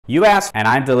You asked, and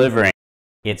I'm delivering.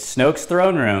 It's Snoke's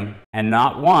throne room, and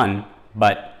not one,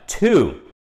 but two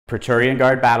Praetorian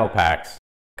Guard battle packs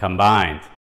combined.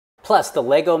 Plus the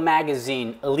LEGO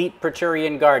Magazine Elite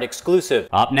Praetorian Guard exclusive.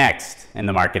 Up next in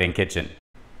the Marketing Kitchen.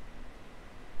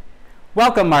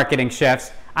 Welcome, marketing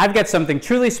chefs. I've got something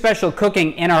truly special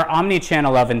cooking in our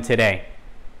Omni-Channel oven today.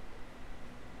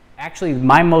 Actually,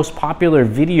 my most popular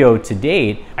video to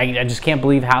date. I just can't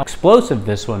believe how explosive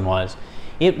this one was.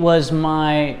 It was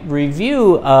my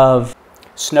review of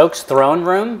Snoke's throne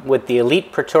room with the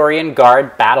Elite Praetorian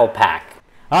Guard battle pack.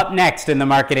 Up next in the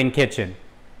Marketing Kitchen.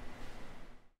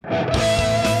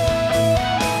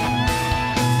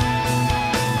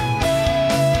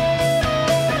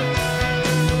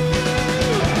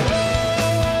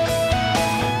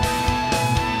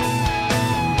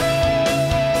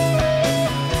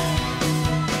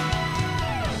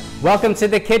 Welcome to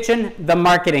the kitchen, the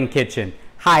Marketing Kitchen.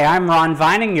 Hi, I'm Ron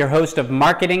Vining, your host of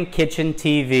Marketing Kitchen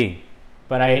TV.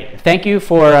 But I thank you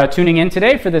for tuning in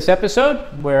today for this episode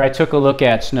where I took a look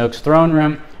at Snoke's throne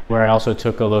room, where I also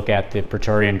took a look at the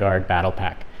Praetorian Guard battle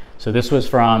pack. So this was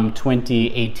from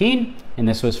 2018 and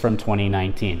this was from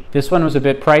 2019. This one was a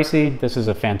bit pricey. This is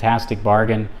a fantastic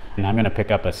bargain. And I'm gonna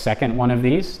pick up a second one of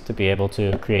these to be able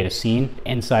to create a scene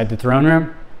inside the throne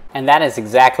room. And that is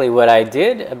exactly what I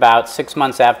did about 6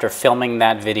 months after filming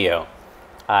that video.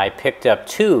 I picked up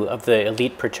two of the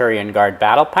Elite Praetorian Guard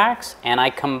battle packs and I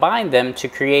combined them to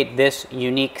create this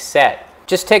unique set.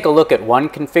 Just take a look at one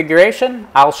configuration.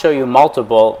 I'll show you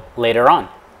multiple later on.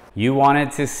 You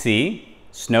wanted to see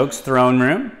Snoke's throne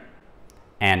room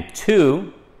and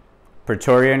two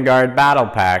Praetorian Guard battle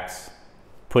packs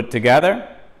put together.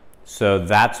 So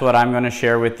that's what I'm going to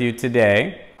share with you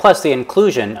today. Plus the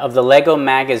inclusion of the LEGO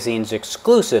Magazine's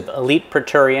exclusive Elite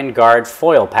Praetorian Guard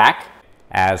foil pack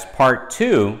as part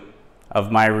two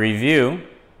of my review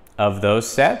of those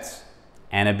sets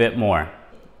and a bit more.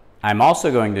 I'm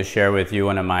also going to share with you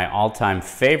one of my all-time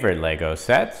favorite LEGO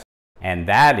sets, and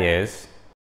that is,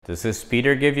 does this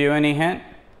speeder give you any hint?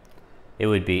 It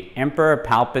would be Emperor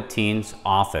Palpatine's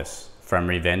office from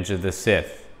Revenge of the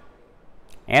Sith.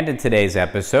 And in today's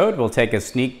episode, we'll take a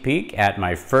sneak peek at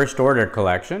my First Order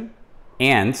collection.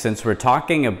 And since we're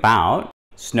talking about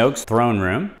Snoke's throne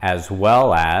room as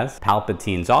well as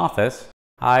Palpatine's office,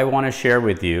 I want to share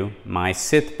with you my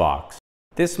Sith box.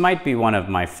 This might be one of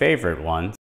my favorite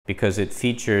ones because it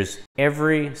features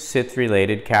every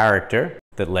Sith-related character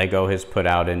that LEGO has put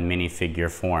out in minifigure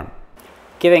form,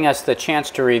 giving us the chance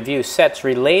to review sets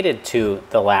related to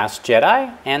The Last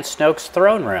Jedi and Snoke's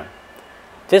throne room.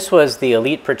 This was the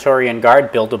Elite Praetorian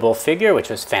Guard buildable figure, which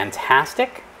was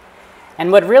fantastic.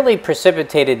 And what really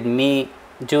precipitated me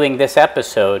doing this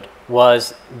episode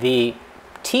was the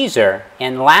teaser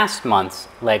in last month's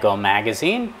LEGO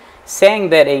Magazine saying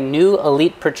that a new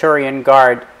Elite Praetorian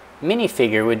Guard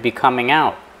minifigure would be coming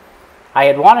out. I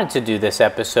had wanted to do this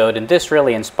episode and this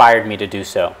really inspired me to do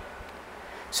so.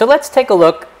 So let's take a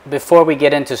look, before we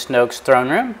get into Snoke's throne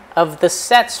room, of the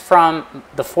sets from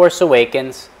The Force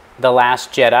Awakens, The Last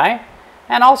Jedi,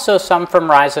 and also some from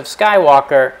Rise of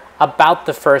Skywalker about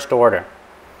the First Order.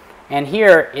 And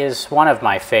here is one of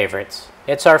my favorites.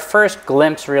 It's our first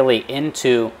glimpse really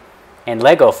into, in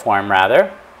LEGO form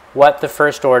rather, what the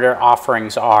First Order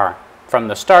offerings are. From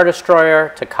the Star Destroyer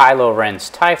to Kylo Ren's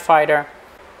TIE Fighter,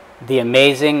 the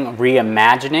amazing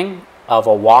reimagining of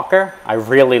a walker. I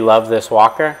really love this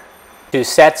walker. Two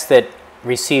sets that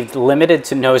received limited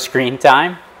to no screen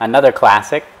time, another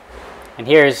classic. And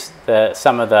here's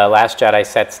some of the Last Jedi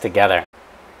sets together.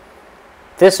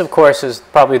 This, of course, is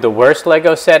probably the worst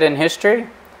LEGO set in history.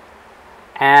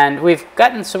 And we've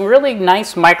gotten some really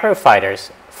nice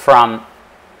microfighters from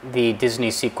the Disney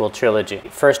sequel trilogy.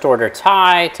 First Order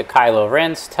TIE to Kylo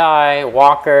Ren's TIE,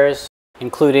 walkers,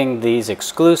 including these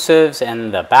exclusives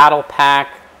and the battle pack.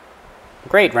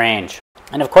 Great range.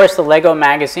 And of course, the LEGO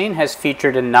Magazine has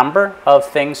featured a number of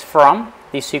things from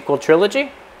the sequel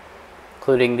trilogy,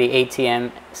 including the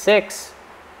ATM-6,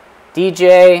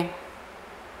 DJ,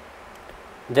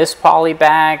 this poly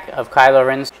bag of Kylo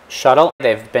Ren's shuttle.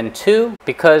 They've been two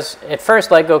because at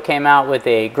first LEGO came out with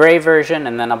a gray version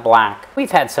and then a black.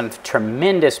 We've had some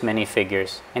tremendous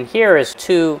minifigures. And here is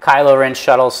two Kylo Ren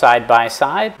shuttles side by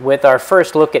side with our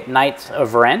first look at Knights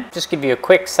of Ren. Just give you a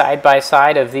quick side by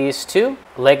side of these two.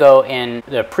 LEGO in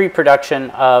the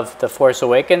pre-production of The Force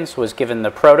Awakens was given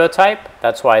the prototype.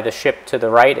 That's why the ship to the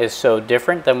right is so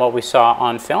different than what we saw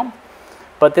on film.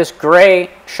 But this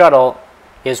gray shuttle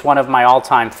is one of my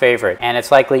all-time favorite, and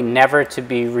it's likely never to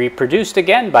be reproduced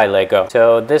again by LEGO.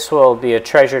 So this will be a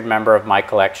treasured member of my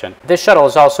collection. This shuttle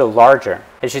is also larger.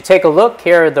 As you take a look,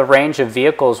 here are the range of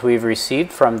vehicles we've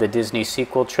received from the Disney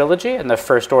sequel trilogy in the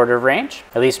First Order range.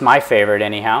 At least my favorite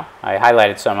anyhow. I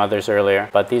highlighted some others earlier,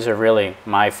 but these are really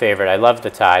my favorite. I love the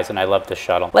ties and I love the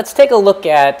shuttle. Let's take a look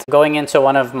at going into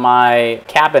one of my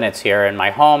cabinets here in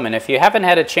my home. And if you haven't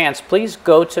had a chance, please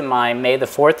go to my May the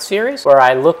 4th series, where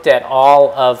I looked at all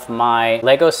of my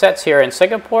Lego sets here in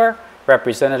Singapore,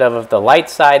 representative of the light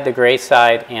side, the gray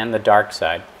side, and the dark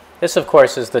side. This, of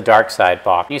course, is the dark side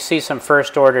box. You see some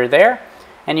First Order there,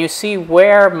 and you see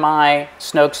where my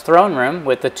Snoke's throne room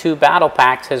with the 2 battle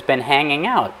packs has been hanging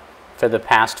out for the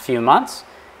past few months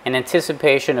in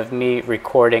anticipation of me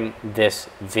recording this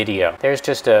video. There's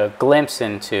just a glimpse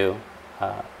into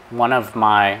one of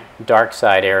my dark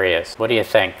side areas. What do you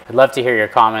think? I'd love to hear your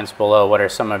comments below. What are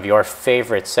some of your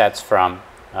favorite sets from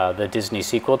the Disney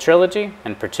sequel trilogy,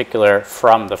 in particular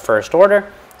from the First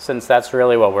Order, since that's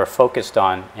really what we're focused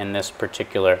on in this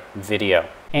particular video.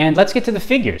 And let's get to the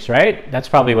figures, right? That's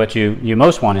probably what you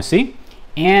most want to see.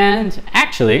 And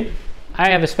actually, I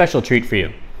have a special treat for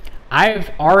you. I've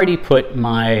already put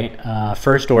my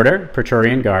First Order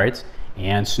Praetorian Guards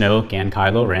and Snoke and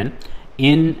Kylo Ren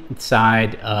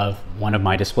inside of one of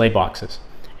my display boxes.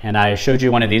 And I showed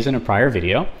you one of these in a prior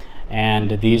video.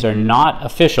 And these are not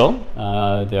official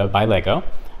by Lego.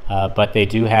 But they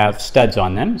do have studs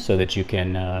on them so that you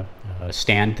can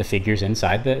stand the figures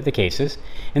inside the cases.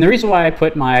 And the reason why I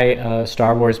put my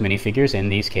Star Wars minifigures in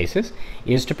these cases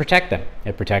is to protect them.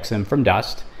 It protects them from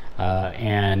dust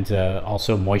and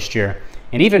also moisture.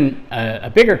 And even a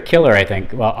bigger killer, I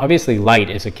think, well, obviously light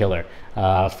is a killer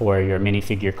for your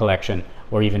minifigure collection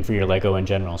or even for your Lego in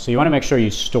general. So you want to make sure you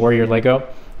store your Lego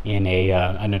in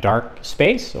a dark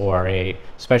space or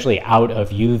especially out of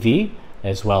UV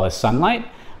as well as sunlight.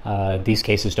 These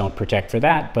cases don't protect for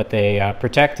that, but they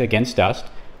protect against dust,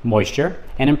 moisture,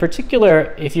 and in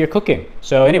particular if you're cooking.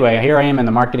 So anyway, here I am in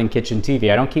the Marketing Kitchen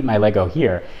TV. I don't keep my Lego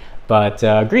here, but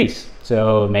grease.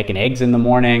 So making eggs in the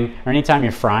morning or anytime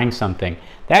you're frying something,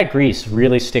 that grease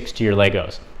really sticks to your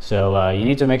Legos. So you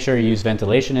need to make sure you use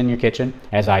ventilation in your kitchen,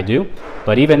 as I do,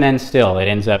 but even then still it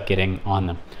ends up getting on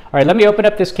them. All right, let me open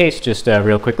up this case just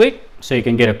real quickly so you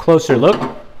can get a closer look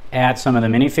at some of the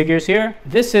minifigures here.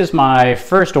 This is my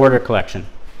First Order collection.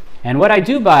 And what I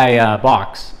do by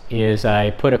box is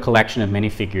I put a collection of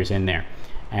minifigures in there.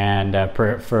 And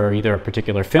for either a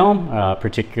particular film, a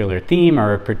particular theme,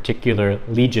 or a particular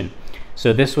legion.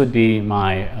 So this would be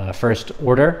my First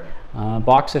Order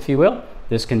box, if you will.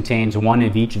 This contains one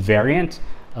of each variant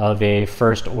of a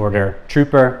First Order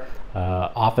trooper,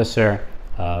 officer,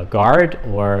 guard,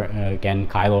 or again,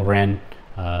 Kylo Ren,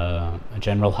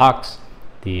 General Hux,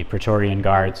 the Praetorian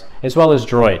Guards, as well as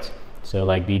droids. So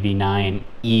like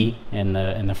BB-9E in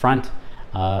the front,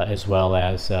 as well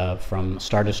as from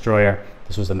Star Destroyer.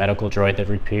 This was the medical droid that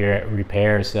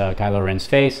repairs Kylo Ren's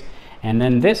face. And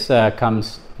then this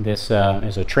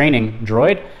is a training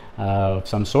droid of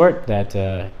some sort that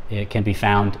it can be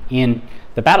found in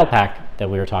the battle pack that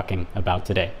we were talking about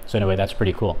today. So anyway, that's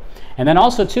pretty cool. And then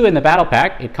also too, in the battle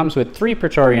pack, it comes with 3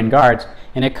 Praetorian Guards,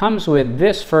 and it comes with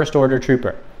this First Order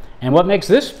trooper. And what makes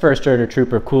this First Order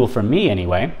trooper cool for me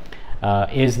anyway,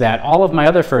 is that all of my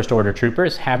other First Order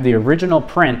troopers have the original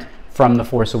print from The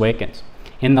Force Awakens.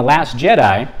 In The Last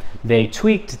Jedi, they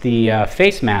tweaked the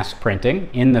face mask printing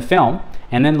in the film,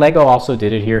 and then Lego also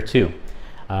did it here too.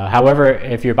 However,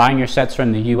 if you're buying your sets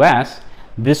from the US,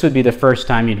 this would be the first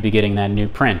time you'd be getting that new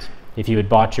print. If you had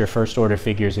bought your First Order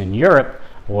figures in Europe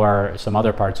or some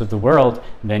other parts of the world,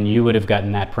 then you would have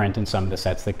gotten that print in some of the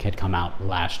sets that had come out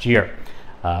last year.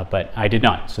 But I did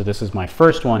not. So this is my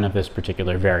first one of this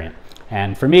particular variant.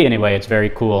 And for me anyway, it's very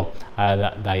cool.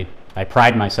 I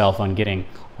pride myself on getting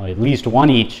at least one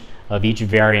each of each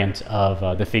variant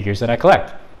of the figures that I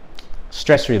collect.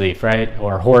 Stress relief, right?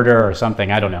 Or hoarder or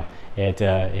something, I don't know.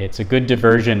 It's a good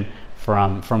diversion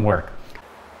from work.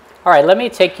 All right, let me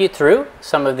take you through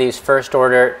some of these First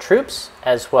Order troops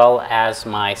as well as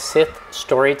my Sith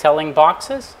storytelling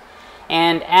boxes.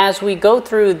 And as we go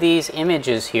through these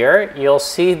images here, you'll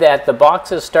see that the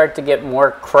boxes start to get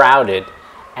more crowded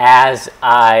as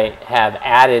I have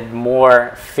added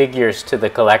more figures to the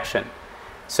collection.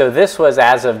 So this was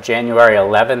as of January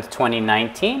 11th,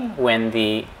 2019, when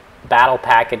the battle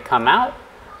pack had come out,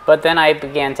 but then I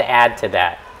began to add to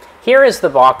that. Here is the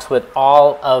box with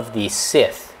all of the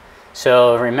Sith.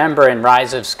 So remember in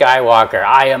Rise of Skywalker,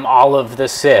 I am all of the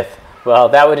Sith. Well,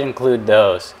 that would include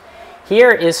those.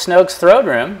 Here is Snoke's throne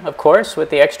room, of course, with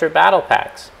the extra battle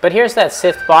packs. But here's that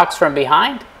Sith box from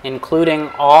behind, including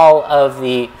all of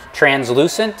the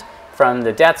translucent, from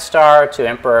the Death Star to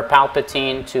Emperor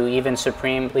Palpatine to even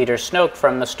Supreme Leader Snoke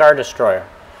from the Star Destroyer.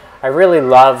 I really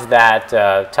love that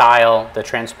tile, the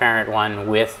transparent one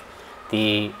with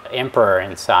the Emperor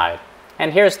inside.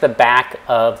 And here's the back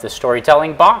of the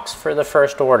storytelling box for the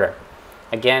First Order.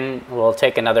 Again, we'll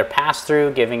take another pass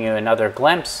through, giving you another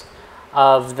glimpse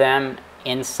of them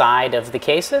inside of the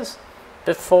cases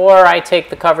before I take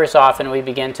the covers off and we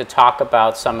begin to talk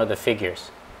about some of the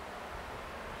figures.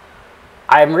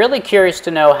 I'm really curious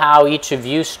to know how each of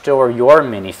you store your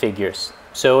minifigures.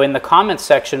 So in the comments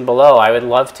section below, I would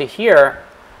love to hear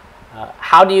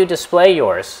how do you display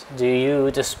yours? Do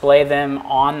you display them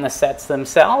on the sets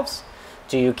themselves?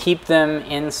 Do you keep them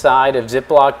inside of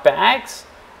Ziploc bags?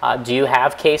 Do you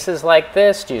have cases like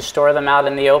this? Do you store them out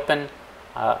in the open?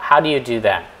 How do you do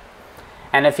that?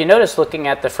 And if you notice, looking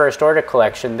at the First Order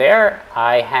collection there,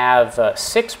 I have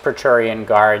 6 Praetorian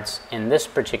guards in this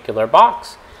particular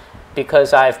box,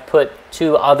 because I've put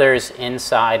 2 others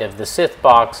inside of the Sith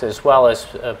box, as well as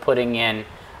putting in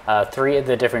 3 of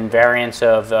the different variants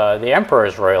of the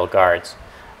Emperor's Royal Guards.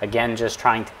 Again, just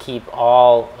trying to keep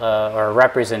all, or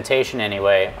representation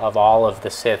anyway, of all of the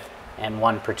Sith in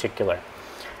one particular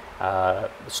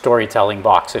storytelling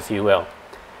box, if you will.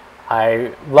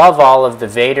 I love all of the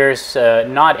Vaders.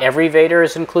 Not every Vader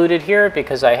is included here,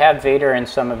 because I have Vader in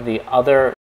some of the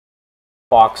other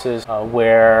boxes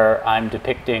where I'm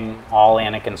depicting all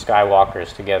Anakin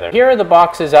Skywalkers together. Here are the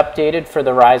boxes updated for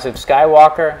the Rise of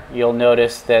Skywalker. You'll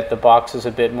notice that the box is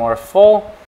a bit more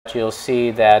full. You'll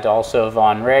see that also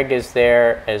Von Reg is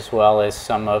there, as well as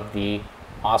some of the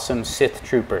awesome Sith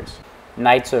troopers.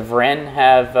 Knights of Ren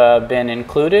have been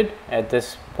included. At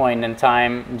this point in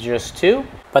time, just 2,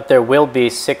 but there will be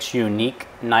 6 unique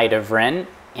Knight of Ren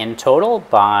in total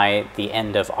by the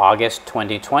end of August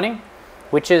 2020.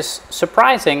 Which is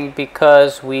surprising,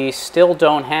 because we still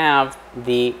don't have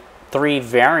the 3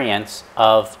 variants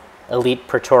of elite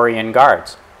Praetorian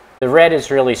guards. The red is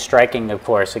really striking, of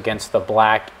course, against the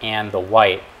black and the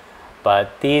white,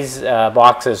 but these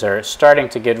boxes are starting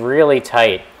to get really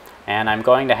tight, and I'm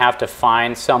going to have to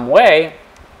find some way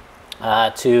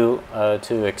to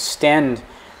extend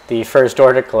the First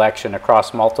Order collection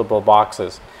across multiple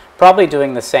boxes. Probably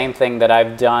doing the same thing that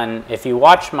I've done. If you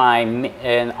watch on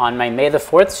my May the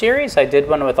 4th series, I did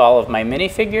one with all of my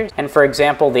minifigures. And for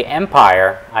example, the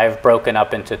Empire, I've broken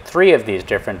up into 3 of these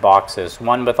different boxes.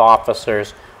 One with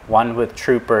officers, one with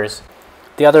troopers.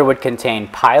 The other would contain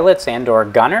pilots and or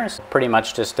gunners, pretty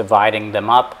much just dividing them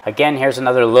up. Again, here's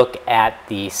another look at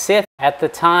the Sith. At the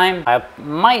time, I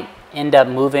might end up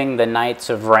moving the Knights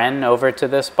of Ren over to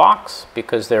this box,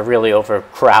 because they're really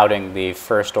overcrowding the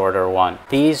First Order one.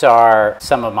 These are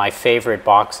some of my favorite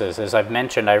boxes. As I've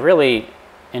mentioned, I really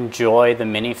enjoy the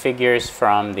minifigures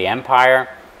from the Empire,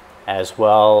 as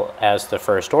well as the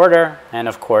First Order, and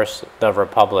of course the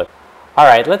Republic. All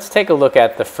right, let's take a look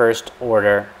at the First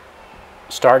Order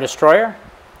Star Destroyer.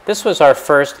 This was our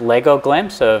first Lego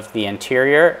glimpse of the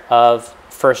interior of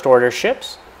First Order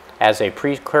ships, as a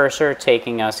precursor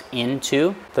taking us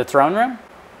into the throne room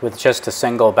with just a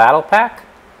single battle pack.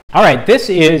 All right, this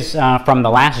is from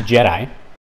The Last Jedi.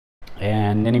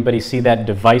 And anybody see that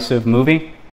divisive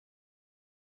movie?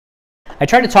 I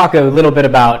tried to talk a little bit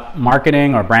about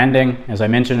marketing or branding. As I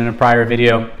mentioned in a prior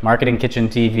video, Marketing Kitchen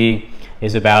TV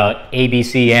is about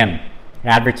ABCDM,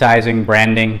 advertising,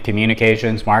 branding,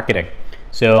 communications, marketing.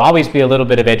 So always be a little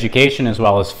bit of education as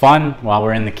well as fun while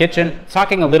we're in the kitchen.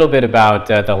 Talking a little bit about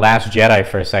The Last Jedi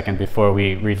for a second before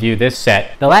we review this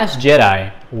set. The Last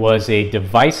Jedi was a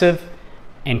divisive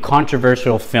and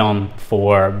controversial film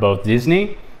for both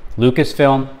Disney,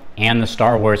 Lucasfilm, and the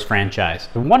Star Wars franchise.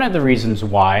 One of the reasons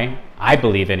why, I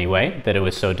believe anyway, that it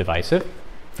was so divisive,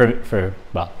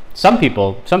 well, some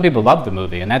people love the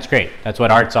movie, and that's great. That's what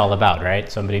art's all about,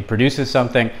 right? Somebody produces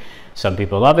something, some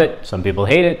people love it, some people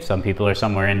hate it, some people are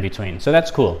somewhere in between. So that's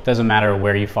cool. It doesn't matter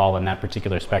where you fall in that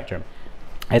particular spectrum.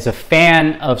 As a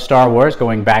fan of Star Wars,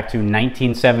 going back to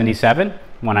 1977,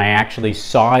 when I actually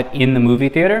saw it in the movie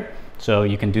theater, so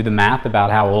you can do the math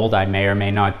about how old I may or may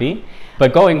not be.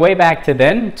 But going way back to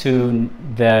then, to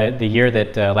the year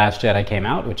that Last Jedi came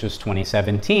out, which was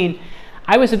 2017,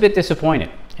 I was a bit disappointed.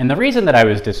 And the reason that I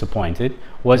was disappointed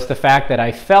was the fact that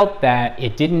I felt that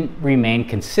it didn't remain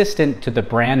consistent to the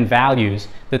brand values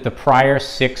that the prior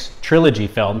 6 trilogy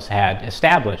films had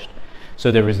established.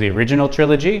 So there was the original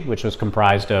trilogy, which was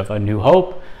comprised of A New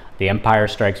Hope, The Empire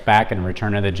Strikes Back, and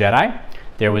Return of the Jedi.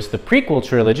 There was the prequel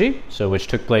trilogy, which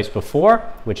took place before,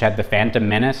 which had The Phantom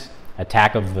Menace,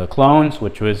 Attack of the Clones,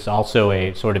 which was also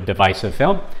a sort of divisive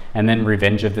film, and then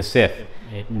Revenge of the Sith.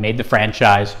 It made the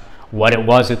franchise what it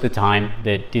was at the time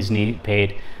that Disney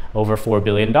paid over $4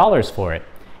 billion for it.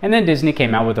 And then Disney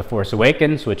came out with The Force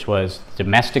Awakens, which was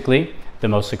domestically the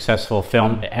most successful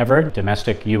film ever,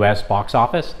 domestic US box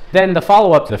office. Then the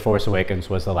follow-up to The Force Awakens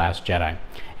was The Last Jedi.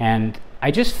 And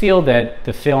I just feel that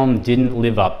the film didn't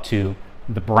live up to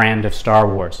the brand of Star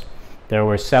Wars. There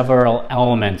were several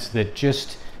elements that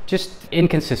just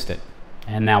inconsistent.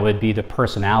 And that would be the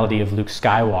personality of Luke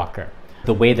Skywalker,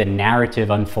 the way the narrative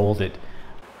unfolded.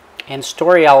 And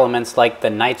story elements like the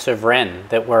Knights of Ren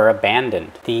that were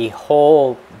abandoned. The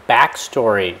whole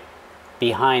backstory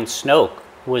behind Snoke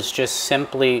was just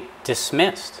simply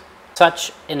dismissed.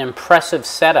 Such an impressive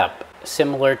setup,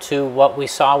 similar to what we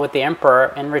saw with the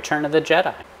Emperor in Return of the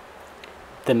Jedi.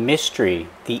 The mystery,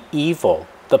 the evil,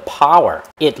 the power.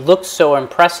 It looked so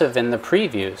impressive in the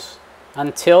previews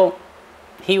until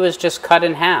he was just cut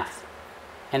in half.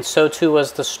 And so too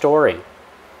was the story.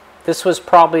 This was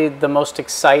probably the most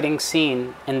exciting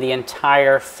scene in the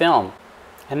entire film.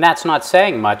 And that's not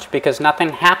saying much because nothing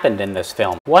happened in this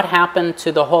film. What happened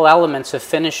to the whole elements of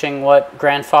finishing what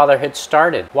Grandfather had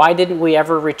started? Why didn't we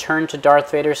ever return to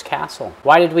Darth Vader's castle?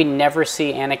 Why did we never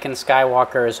see Anakin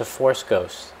Skywalker as a Force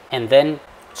ghost? And then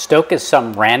Snoke is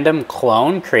some random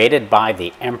clone created by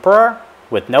the Emperor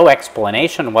with no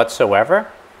explanation whatsoever?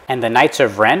 And the Knights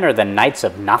of Ren are the Knights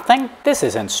of Nothing? This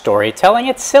isn't storytelling,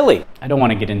 it's silly. I don't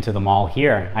want to get into them all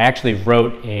here. I actually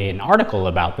wrote an article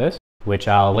about this, which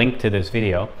I'll link to this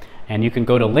video, and you can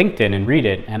go to LinkedIn and read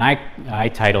it, and I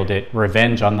titled it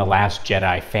Revenge on the Last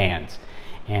Jedi Fans.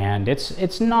 And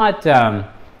it's not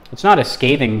a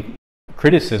scathing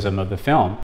criticism of the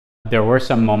film. There were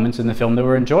some moments in the film that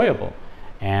were enjoyable,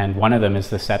 and one of them is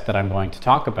the set that I'm going to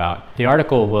talk about. The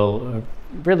article will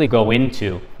really go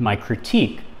into my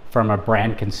critique from a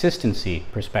brand consistency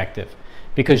perspective,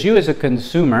 because you as a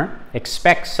consumer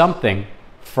expect something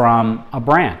from a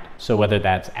brand. So whether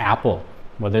that's Apple,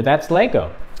 whether that's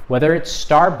Lego, whether it's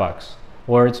Starbucks,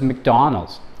 or it's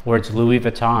McDonald's, or it's Louis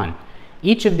Vuitton,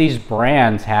 each of these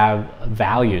brands have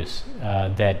values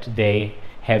that they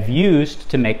have used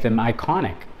to make them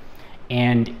iconic.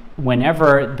 And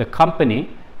whenever the company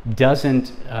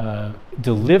doesn't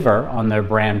deliver on their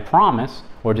brand promise,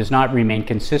 or does not remain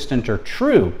consistent or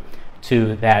true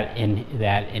to that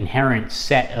inherent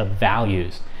set of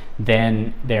values,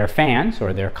 then their fans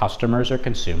or their customers or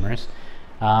consumers,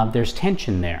 there's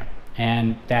tension there.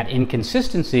 And that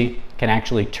inconsistency can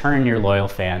actually turn your loyal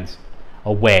fans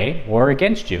away or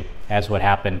against you, as what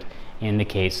happened in the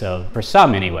case of, for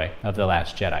some anyway, of The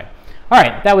Last Jedi. All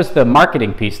right, that was the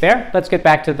marketing piece there. Let's get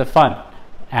back to the fun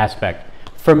aspect.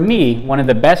 For me, one of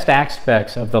the best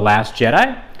aspects of The Last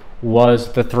Jedi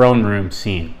was the throne room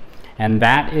scene. And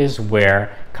that is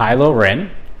where Kylo Ren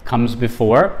comes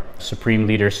before Supreme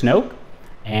Leader Snoke,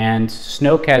 and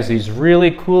Snoke has these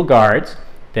really cool guards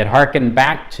that harken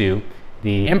back to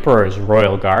the Emperor's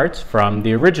royal guards from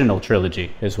the original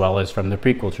trilogy as well as from the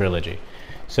prequel trilogy.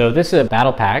 So this is a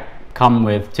battle pack, come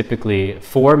with typically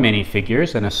 4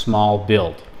 minifigures and a small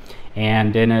build.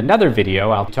 And in another video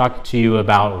I'll talk to you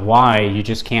about why you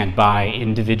just can't buy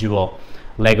individual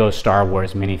Lego Star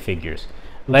Wars minifigures.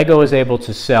 Lego is able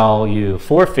to sell you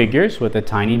 4 figures with a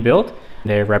tiny build.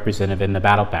 They're represented in the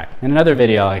battle pack. In another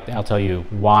video, I'll tell you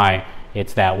why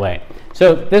it's that way.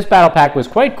 So this battle pack was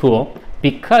quite cool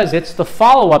because it's the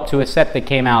follow-up to a set that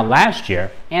came out last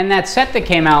year. And that set that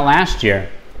came out last year,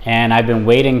 and I've been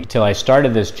waiting till I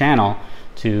started this channel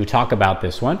to talk about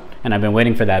this one, and I've been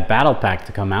waiting for that battle pack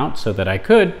to come out so that I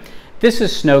could. This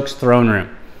is Snoke's throne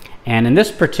room. And in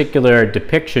this particular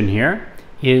depiction here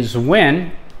is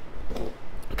when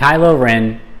Kylo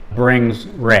Ren brings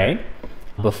Rey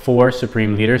before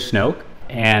Supreme Leader Snoke,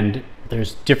 and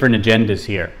there's different agendas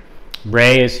here.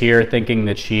 Rey is here thinking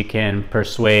that she can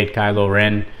persuade Kylo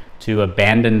Ren to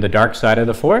abandon the dark side of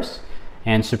the Force,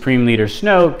 and Supreme Leader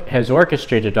Snoke has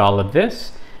orchestrated all of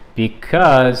this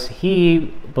because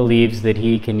he believes that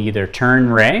he can either turn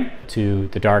Rey to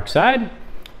the dark side,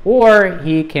 or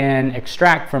he can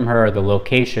extract from her the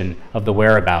location of the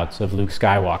whereabouts of Luke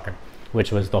Skywalker,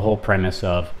 which was the whole premise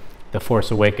of The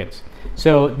Force Awakens.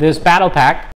 So this battle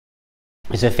pack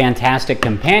is a fantastic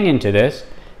companion to this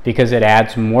because it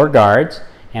adds more guards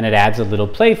and it adds a little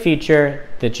play feature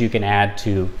that you can add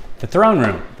to the throne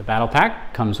room. The battle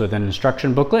pack comes with an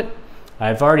instruction booklet.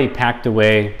 I've already packed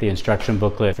away the instruction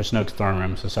booklet for Snoke's throne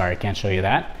room, so sorry I can't show you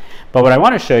that. But what I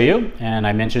want to show you, and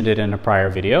I mentioned it in a prior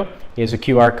video, is a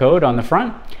QR code on the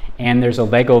front, and there's a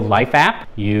Lego Life app.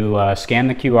 You scan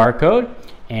the QR code,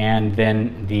 and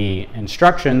then the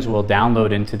instructions will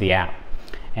download into the app.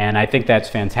 And I think that's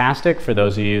fantastic for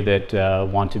those of you that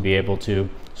want to be able to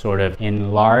sort of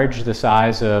enlarge the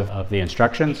size of the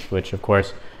instructions, which of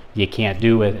course you can't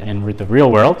do in the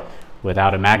real world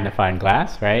without a magnifying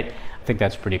glass, right? I think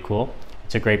that's pretty cool.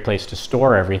 It's a great place to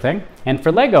store everything. And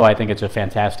for Lego, I think it's a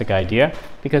fantastic idea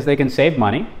because they can save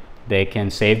money. They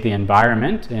can save the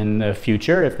environment in the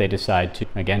future if they decide to,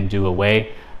 again, do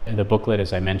away the booklet,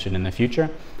 as I mentioned, in the future.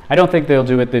 I don't think they'll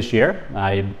do it this year.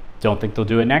 I don't think they'll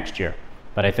do it next year,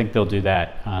 but I think they'll do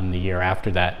that the year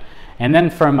after that. And then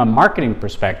from a marketing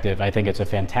perspective, I think it's a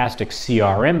fantastic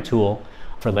CRM tool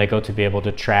for Lego to be able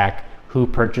to track who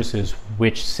purchases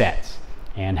which sets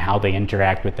and how they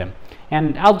interact with them.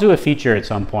 And I'll do a feature at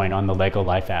some point on the Lego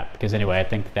Life app because anyway, I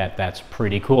think that that's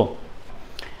pretty cool.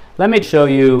 Let me show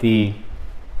you the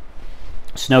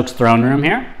Snoke's throne room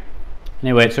here.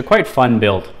 Anyway, it's a quite fun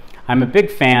build. I'm a big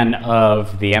fan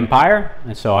of the Empire,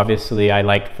 and so obviously I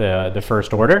like the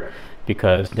First Order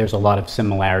because there's a lot of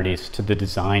similarities to the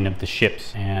design of the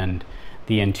ships and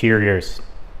the interiors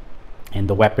and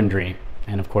the weaponry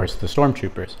and of course the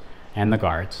stormtroopers and the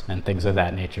guards and things of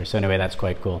that nature. So anyway, that's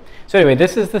quite cool. So anyway,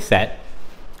 this is the set,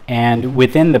 and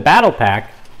within the battle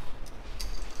pack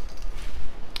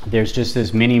there's just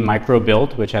this mini micro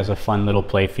build which has a fun little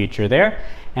play feature there,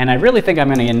 and I really think I'm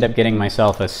going to end up getting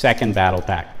myself a second battle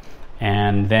pack,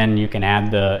 and then you can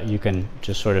add you can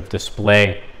just sort of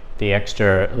display the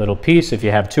extra little piece. If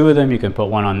you have two of them, you can put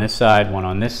one on this side, one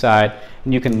on this side,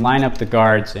 and you can line up the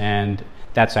guards, and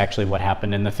that's actually what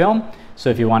happened in the film. So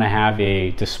if you want to have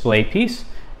a display piece,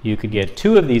 you could get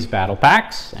two of these battle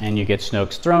packs and you get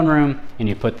Snoke's throne room and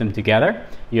you put them together.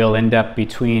 You'll end up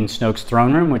between Snoke's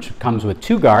throne room, which comes with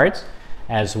 2 guards,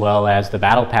 as well as the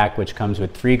battle pack, which comes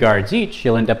with 3 guards each.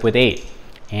 You'll end up with 8.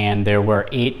 And there were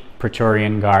 8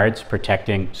 Praetorian guards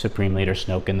protecting Supreme Leader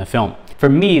Snoke in the film. For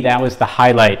me, that was the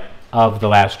highlight of The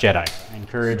Last Jedi. I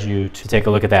encourage you to take a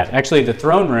look at that. Actually, the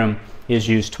throne room is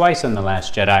used twice in The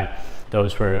Last Jedi.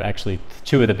 Those were actually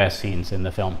 2 of the best scenes in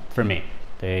the film for me.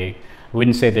 I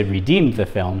wouldn't say they redeemed the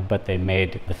film, but they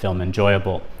made the film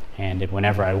enjoyable. And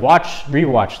whenever I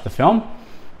rewatch the film,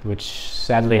 which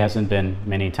sadly hasn't been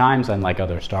many times, unlike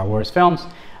other Star Wars films,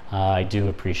 I do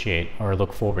appreciate or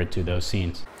look forward to those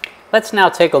scenes. Let's now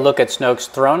take a look at Snoke's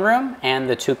throne room and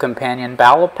the 2 companion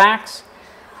battle packs.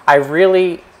 I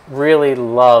really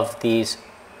love these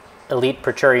elite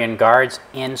Praetorian guards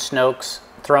in Snoke's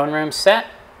throne room set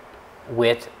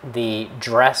with the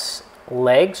dress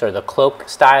legs or the cloak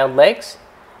style legs,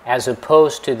 as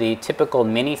opposed to the typical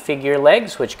minifigure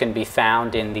legs which can be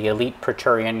found in the elite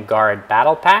Praetorian guard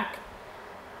battle pack.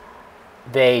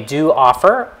 They do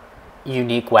offer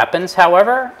unique weapons,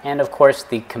 however, and of course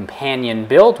the companion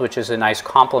build, which is a nice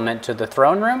complement to the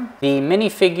throne room. The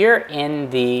minifigure in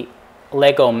the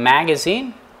Lego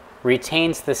magazine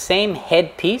retains the same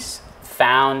headpiece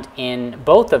found in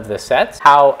both of the sets.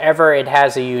 However, it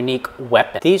has a unique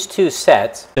weapon. These 2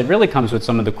 sets, it really comes with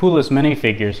some of the coolest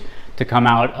minifigures to come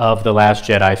out of The Last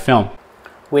Jedi film,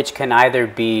 which can either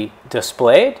be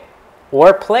displayed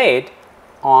or played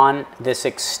on this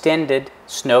extended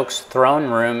Snoke's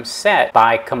throne room set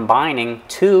by combining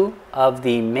 2 of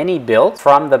the mini builds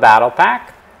from the battle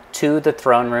pack to the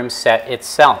throne room set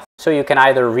itself. So you can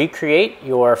either recreate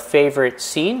your favorite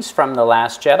scenes from The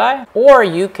Last Jedi, or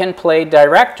you can play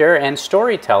director and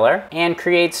storyteller and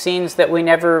create scenes that we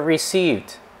never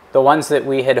received. The ones that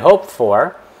we had hoped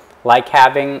for, like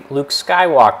having Luke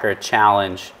Skywalker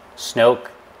challenge Snoke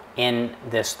in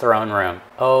this throne room.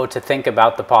 Oh, to think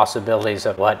about the possibilities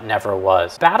of what never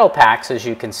was. Battle packs, as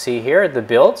you can see here, the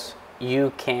builds,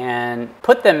 you can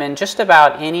put them in just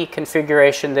about any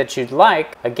configuration that you'd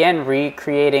like, again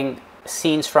recreating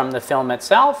scenes from the film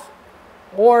itself,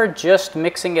 or just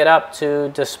mixing it up to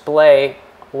display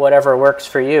whatever works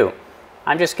for you.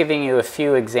 I'm just giving you a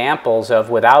few examples of,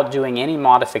 without doing any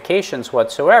modifications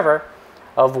whatsoever,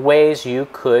 of ways you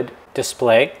could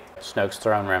display Snoke's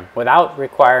throne room without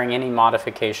requiring any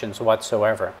modifications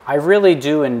whatsoever. I really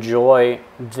do enjoy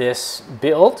this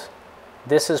build.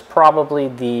 This is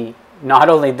probably not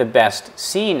only the best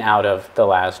scene out of The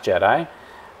Last Jedi,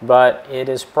 but it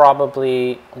is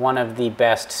probably one of the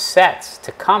best sets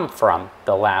to come from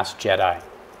The Last Jedi,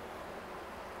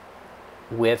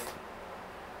 with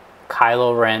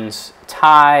Kylo Ren's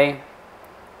tie,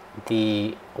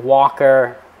 the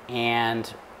walker,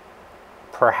 and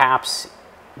perhaps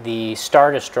the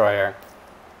Star Destroyer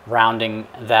rounding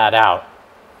that out.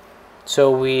 So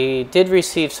we did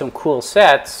receive some cool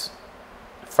sets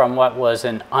from what was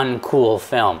an uncool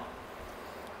film.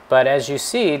 But as you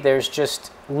see, there's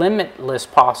just limitless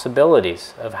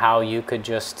possibilities of how you could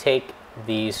just take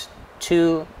these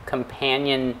 2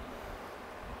 companion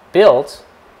builds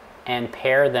and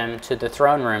pair them to the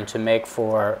throne room to make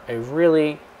for a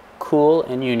really cool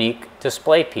and unique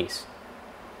display piece.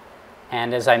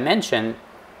 And as I mentioned,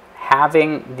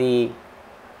 having the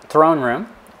throne room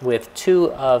with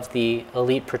 2 of the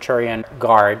Elite Praetorian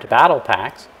Guard battle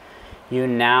packs, you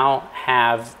now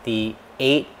have the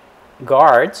 8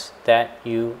 guards that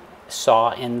you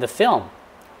saw in the film.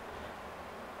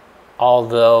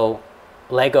 Although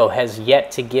LEGO has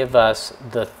yet to give us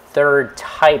the 3rd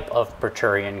type of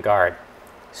Praetorian Guard,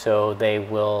 so they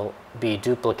will be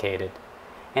duplicated.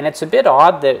 And it's a bit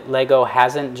odd that LEGO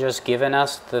hasn't just given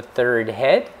us the 3rd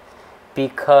head,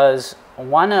 because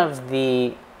one of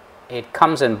the, it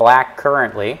comes in black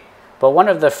currently, but one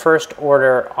of the First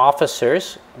Order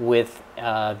officers with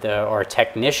or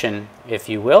technician, if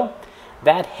you will,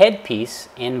 that headpiece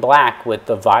in black with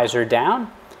the visor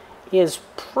down is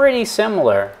pretty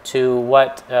similar to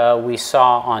what we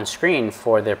saw on screen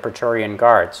for the Praetorian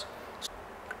Guards.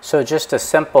 So just a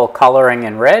simple coloring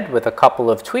in red with a couple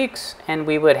of tweaks, and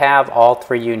we would have all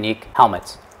 3 unique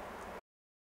helmets.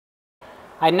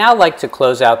 I'd now like to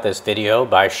close out this video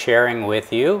by sharing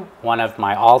with you one of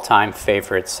my all-time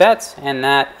favorite sets, and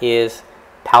that is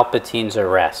Palpatine's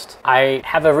Arrest. I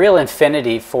have a real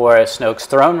affinity for Snoke's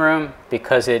throne room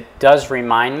because it does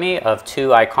remind me of 2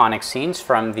 iconic scenes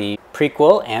from the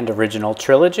prequel and original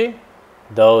trilogy,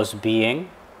 those being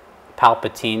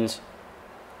Palpatine's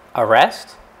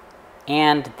arrest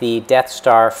and the Death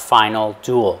Star final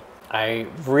duel. I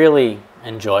really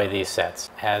enjoy these sets,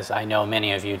 as I know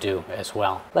many of you do as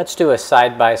well. Let's do a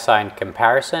side-by-side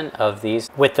comparison of these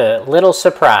with a little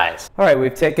surprise. All right,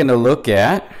 we've taken a look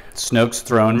at Snoke's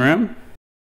throne room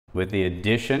with the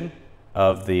addition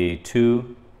of the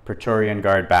 2 Praetorian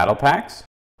Guard battle packs,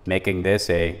 making this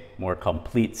a more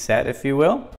complete set, if you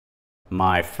will.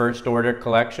 My First Order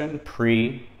collection,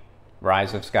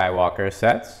 pre-Rise of Skywalker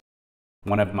sets.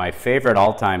 One of my favorite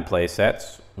all-time play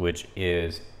sets, which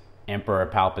is Emperor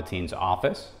Palpatine's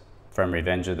office from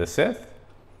Revenge of the Sith.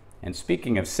 And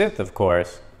speaking of Sith, of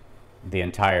course, the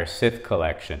entire Sith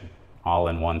collection, all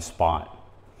in one spot.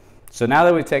 So now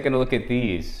that we've taken a look at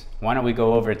these, why don't we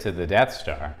go over to the Death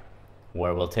Star,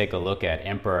 where we'll take a look at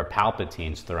Emperor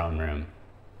Palpatine's throne room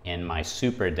in my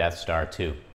Super Death Star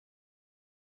 2.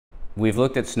 We've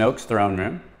looked at Snoke's throne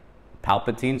room,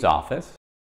 Palpatine's office.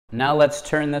 Now let's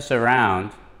turn this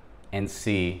around and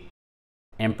see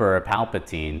Emperor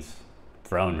Palpatine's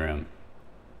throne room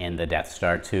in the Death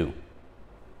Star 2.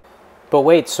 But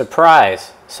wait,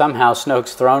 surprise! Somehow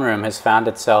Snoke's throne room has found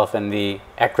itself in the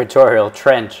equatorial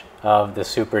trench of the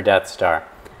Super Death Star.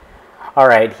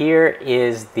 Alright, here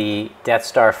is the Death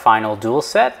Star final duel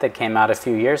set that came out a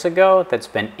few years ago that's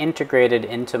been integrated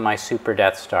into my Super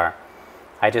Death Star.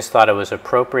 I just thought it was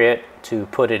appropriate to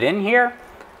put it in here.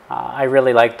 I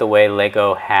really like the way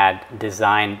LEGO had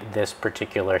designed this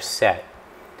particular set.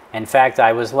 In fact,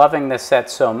 I was loving this set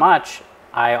so much,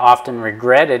 I often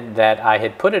regretted that I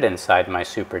had put it inside my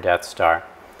Super Death Star.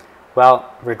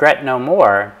 Well, regret no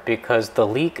more, because the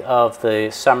leak of the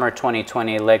Summer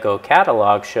 2020 LEGO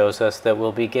catalog shows us that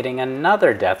we'll be getting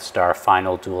another Death Star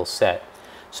final duel set.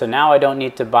 So now I don't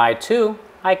need to buy 2,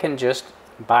 I can just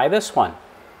buy this one.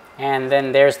 And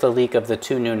then there's the leak of the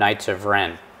 2 new Knights of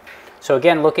Ren. So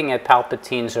again, looking at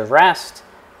Palpatine's Arrest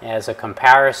as a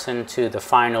comparison to the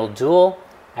final duel,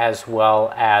 as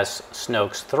well as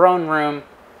Snoke's throne room,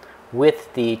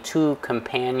 with the 2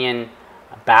 companion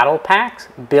battle packs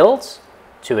builds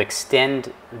to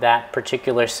extend that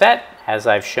particular set, as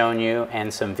I've shown you in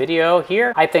some video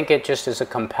here. I think it just is a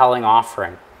compelling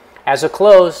offering. As a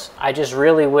close, I just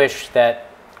really wish that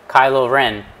Kylo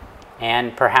Ren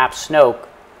and perhaps Snoke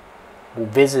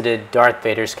visited Darth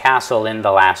Vader's castle in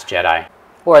The Last Jedi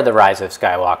or The Rise of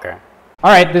Skywalker.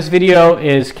 All right, this video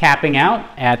is capping out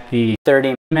at the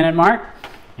 30-minute mark,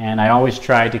 and I always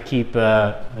try to keep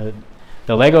the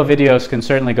LEGO videos can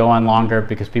certainly go on longer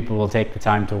because people will take the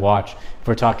time to watch. If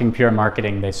we're talking pure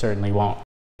marketing, they certainly won't.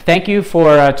 Thank you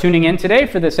for tuning in today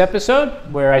for this episode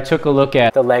where I took a look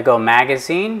at the LEGO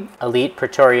Magazine Elite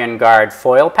Praetorian Guard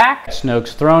foil pack,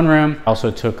 Snoke's throne room.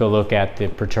 Also took a look at the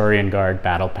Praetorian Guard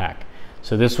battle pack.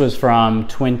 So this was from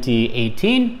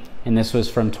 2018 and this was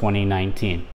from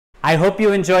 2019. I hope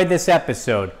you enjoyed this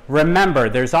episode. Remember,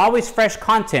 there's always fresh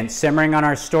content simmering on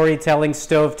our storytelling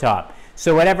stovetop.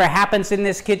 So whatever happens in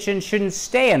this kitchen shouldn't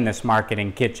stay in this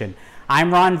marketing kitchen.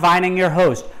 I'm Ron Vining, your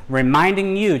host,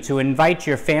 reminding you to invite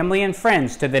your family and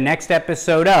friends to the next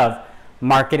episode of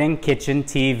Marketing Kitchen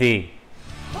TV.